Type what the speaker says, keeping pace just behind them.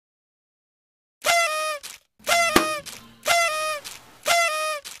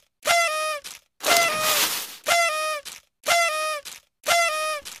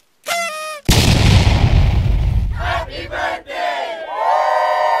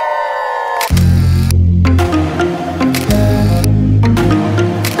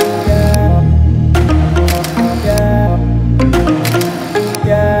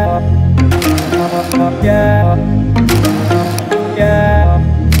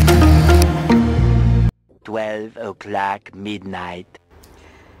o'clock midnight.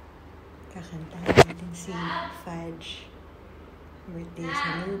 Kakantahan natin si Faj. Birthday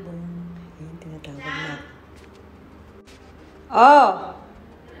sa lubong. Ayun, tinatawag na. Oh!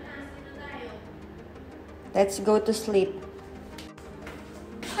 Let's go to sleep.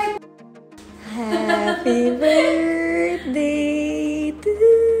 Happy birthday to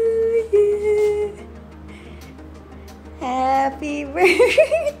you. Happy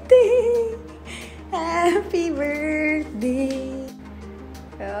birthday. Happy birthday.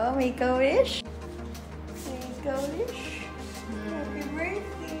 Oh, make a wish. Make a wish. Happy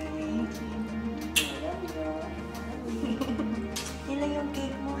birthday. I love you. Ilan yung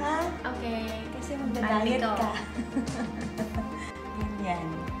cake mo, ha? Okay. Kasi magdadayet ka. Yan.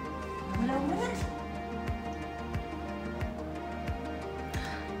 Mulaw mo na.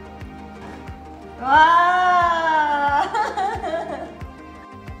 Wow!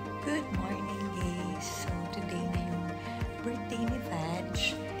 Good morning, guys. So, today na yung birthday ni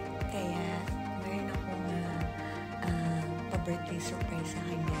Faj. Kaya, mayroon akong pa-birthday surprise sa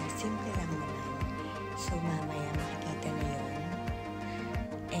kanya. Simple lang naman. So, mamaya makikita na yun.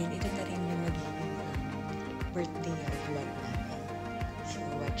 And ito na rin yung magiging birthday vlog namin. So,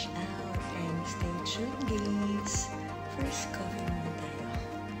 watch out and stay tuned, guys. First, coffee muna tayo.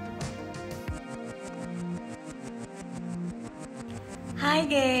 Hi,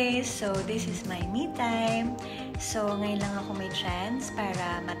 guys! So, this is my me time. So, ngayon lang ako may chance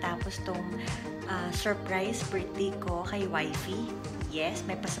para matapos tong surprise birthday ko kay wifey. Yes,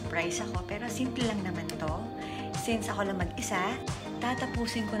 may pa-surprise ako, pero simple lang naman to. Since ako lang mag-isa,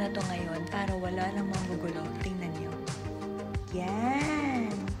 tatapusin ko na to ngayon para wala namang gugulo. Tingnan nyo.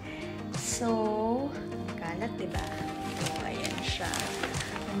 Yan! So, kalat, diba? So, ayan siya.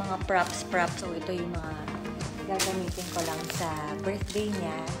 Yung mga props. So, ito yung mga gagamitin ko lang sa birthday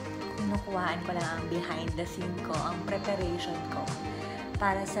niya. Kinukuhaan ko lang ang behind the scene ko, ang preparation ko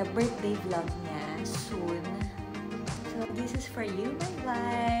para sa birthday vlog niya soon. So, this is for you, my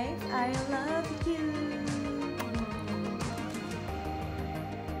wife. I love you.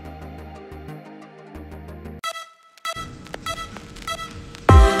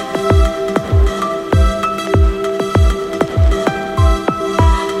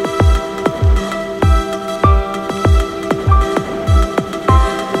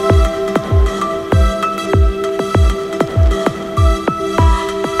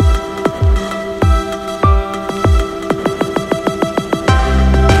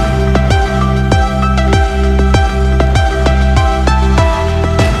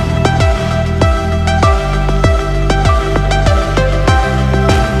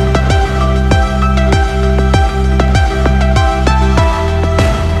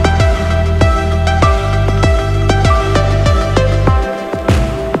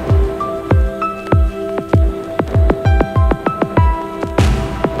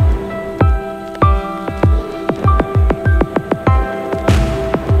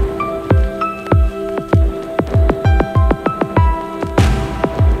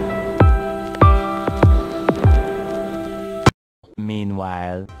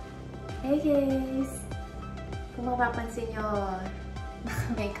 Meanwhile, Hey guys! Kung mapapansin nyo,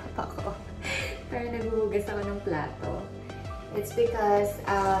 naka-makeup ako. Pero naghuhugas ako ng plato. It's because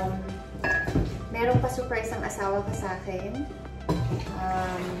meron pa surprise ang asawa ko sa akin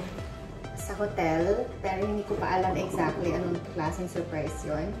sa hotel. Pero hindi ko pa alam exactly anong klaseng surprise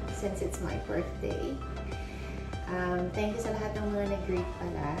yon since it's my birthday. Thank you sa lahat ng mga nag-greet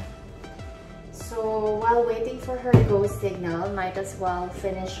pala. So, while waiting for her go signal, might as well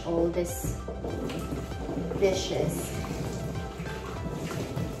finish all these dishes.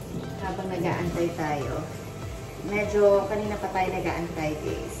 Habang nag-aantay tayo. Medyo kanina pa tayo nag-aantay,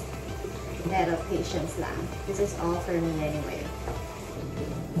 guys. Pero patience lang. This is all for me anyway.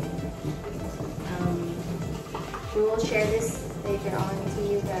 We will share this later on to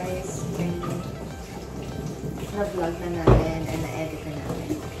you guys when na-vlog na natin and na-edit na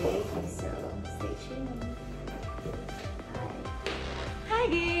natin. Okay? So, stay tuned.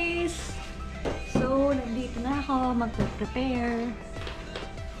 Hi guys! So, nandito na ako mag-prepare.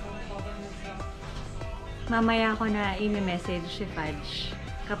 Mamaya ko na i-message si Faj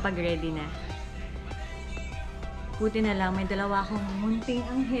kapag ready na. Buti na lang, may dalawa akong munting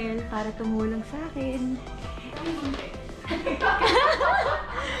anghel para tumulong sa akin.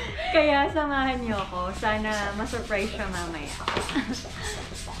 Kaya samahan niyo ako. Sana ma-surprise siya mamaya.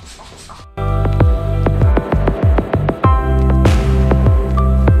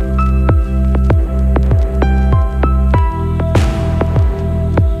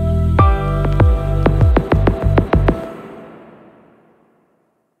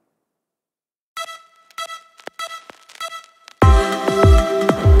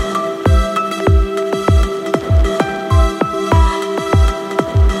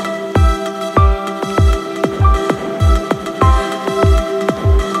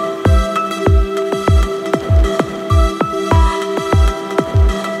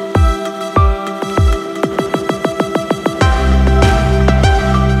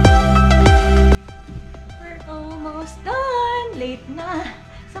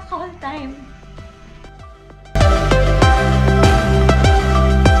 One time.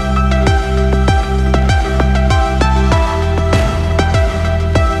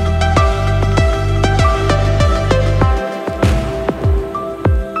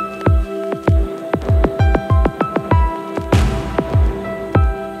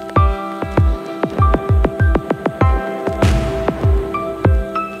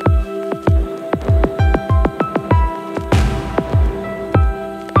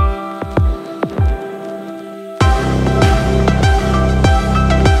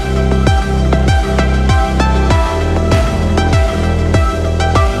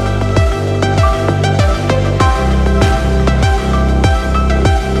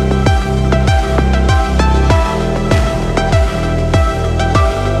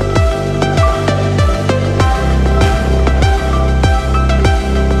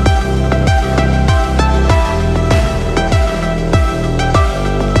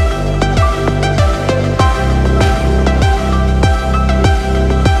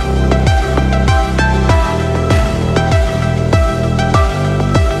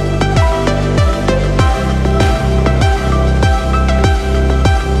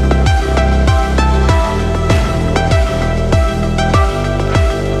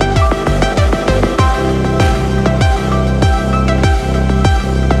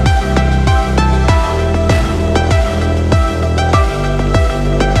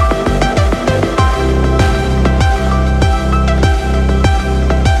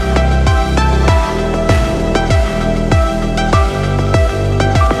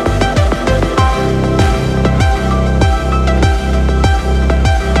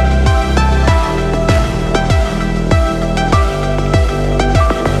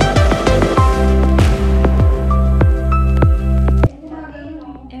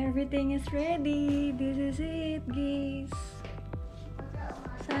 Ready. This is it, guys.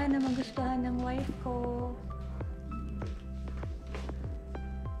 Sana magustuhan ng wife ko.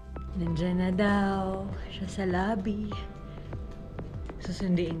 Nandiyan na daw siya sa lobby.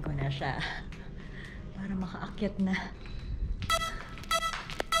 Susunduin ko na siya para makaakyat na.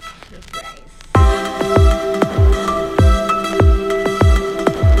 Surprise.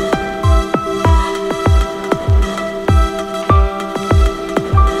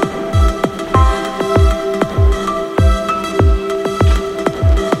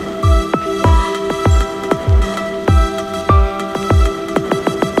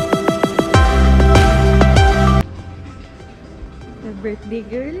 Birthday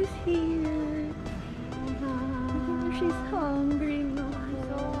girl is here. Oh, she's hungry no.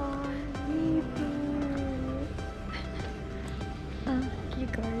 Me too. Key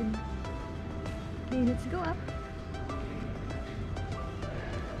card. Okay, let's go up.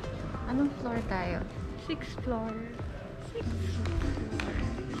 Anong floor tayo? 6th floor. 6th floor.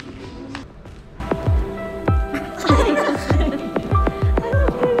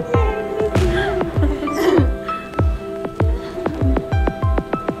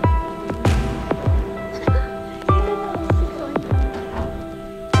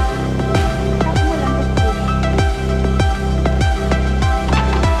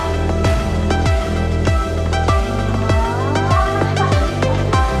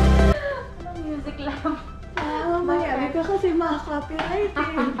 Kasi maka-copyright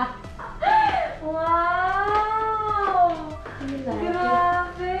eh. Wow!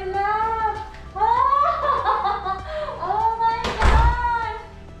 Grabe lang! Oh my God!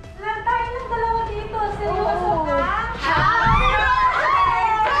 Lang tayo ng dalawa dito. Seryoso ka?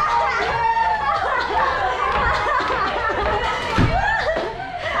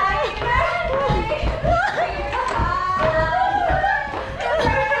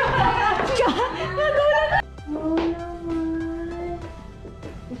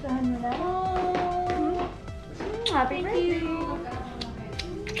 Happy birthday!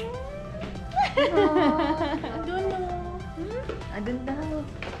 Adun daw.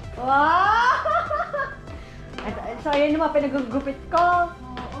 Wow! So, ayan yung mga pinagugupit ko.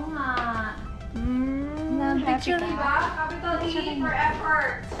 Oo nga. Picture. Diba? Capital E for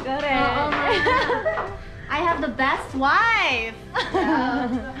effort. Correct. I have the best wife!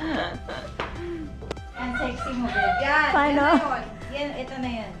 Ang sexy mo, babe. Yan. Paano? Yan na yun. Yan, ito na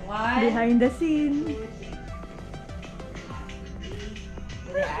yan. One. Behind the scene.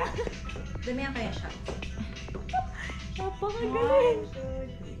 Damihan kaya siya. Napakagaling.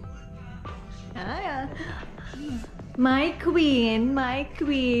 Ayan. My queen, my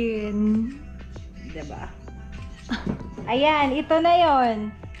queen. Diba? Ayan, ito na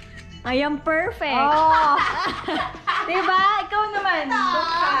yon. I am perfect. Oh. Diba? Ikaw naman.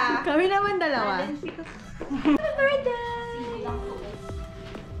 Kami naman dalawa. Happy birthday!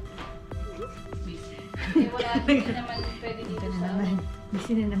 wala din naman pwede dito sa...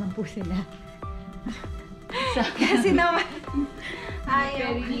 Busy na naman po sila. Kasi naman.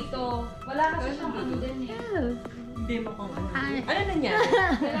 Ayaw. Pwede dito. Wala kasi siyang ano din eh. Hindi mo kung ano. Ano nangyari?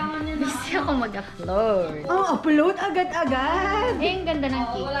 Kailangan niya na... Gusto ako mag-upload. Oh, upload agad-agad! Eh, ang ganda ng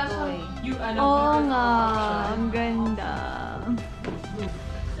cake wala ko siyang... eh. You, ano, Oo nga, ang ganda.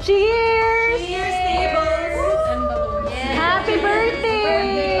 Cheers! Cheers, tables! Ano ba ito? Yes. Happy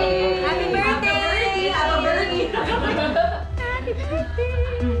birthday! Happy birthday! Happy birthday! Happy birthday!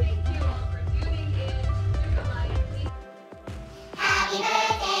 Happy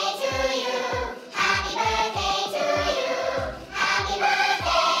birthday to you. Happy birthday to you. Happy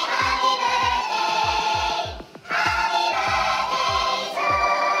birthday, happy birthday. Happy birthday to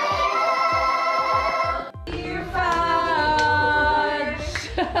you. Dear Faj!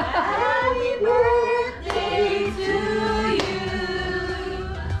 Happy birthday to you!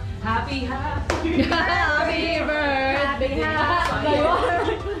 Happy birthday!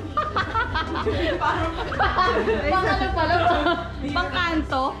 Pang ano pala? Pang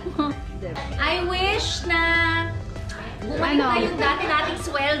kanto? I wish na bumalik na yung dati nating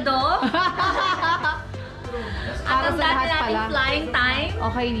sweldo. At Para ang sa dati lahat nating pala. flying time.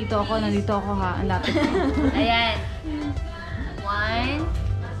 Okay, dito ako. Nandito ako ha. Ang lapit ko. Ayan. 1,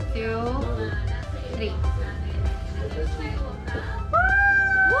 2, 3.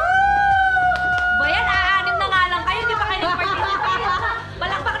 Bayan, aanim na nga lang kayo. Di pa kayo nag-participate.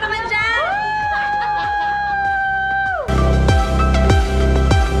 Palakpak naman dyan.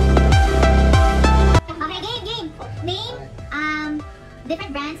 Okay, game. Name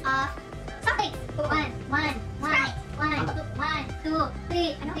different brands of soft drinks. 1, 2,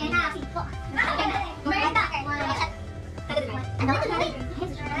 3. Ano kaya na? Merenda. Ano?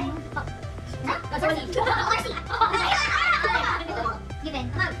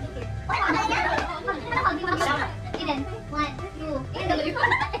 Given. Given. 1,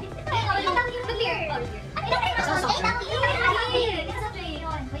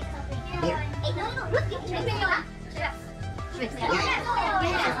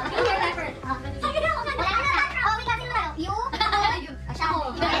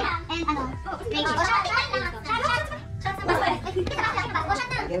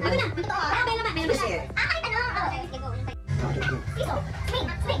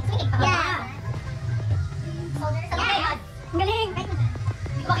 Galing!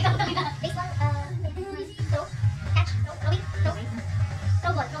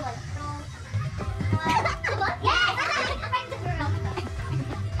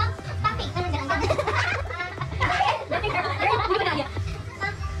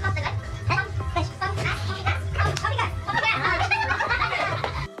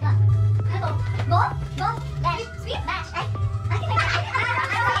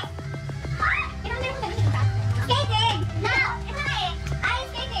 Skating! Now! Ito na eh! Ice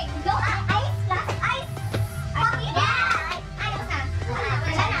skating! Go! Ice plus ice! Coffee! Yeah! Ayos na!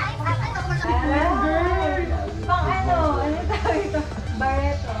 Wala na! Pang ano tawag ito?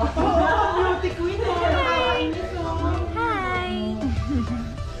 Barreto. Beauty queen mo! Hi!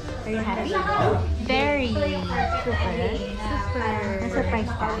 Are you happy? Very. Super.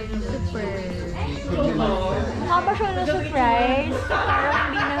 Na-surprise ka? Super. Mukha ba siya na-surprise?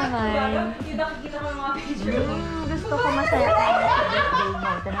 Parang hindi naman. Kita ko yung mga picture. Gusto ko masaya ka sa birthday mo.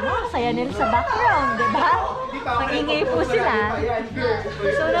 Ito naman, masaya nila sa background, di ba? Mag-ingay po sila.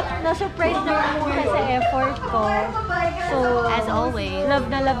 So, na-surprise naman po siya sa effort ko. So, As always. love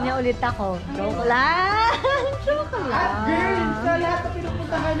na love niya ulit ako. Joke lang! Joke lang! Sa lahat na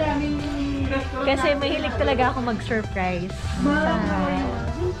pinupuntahan namin Kasi mahilig talaga ako mag-surprise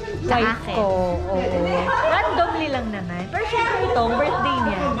sa wife ko. Oo. Randomly lang naman. Pero syempre itong birthday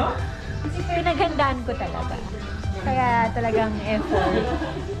niya, pinaghandaan ko talaga. Kaya talagang effort.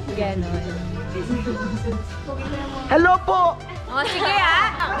 Ganon. Hello po! O, sige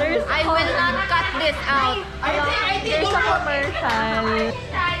ah. I will not cut this out. There's a commercial.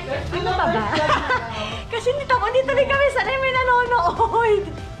 Ano pa ba? Kasi dito rin kami sanay may nanonood.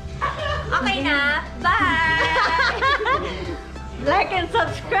 Okay na. Bye! Like and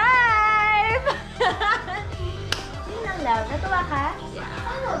subscribe! Yun lang love. Natuwa ka?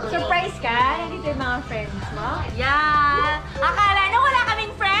 Surprise ka? Nandito yung mga friends mo? Yeah! Akala nyo wala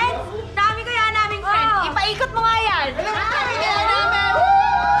kaming friends? Dami kaya naming friends. Ipaikot mo nga yan. Dami kaya namin.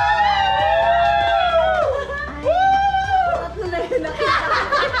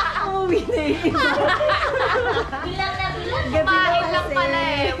 Umuwi na yun. Bilang na bilang. Kumain lang pala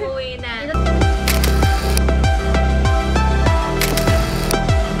eh. Uwi na.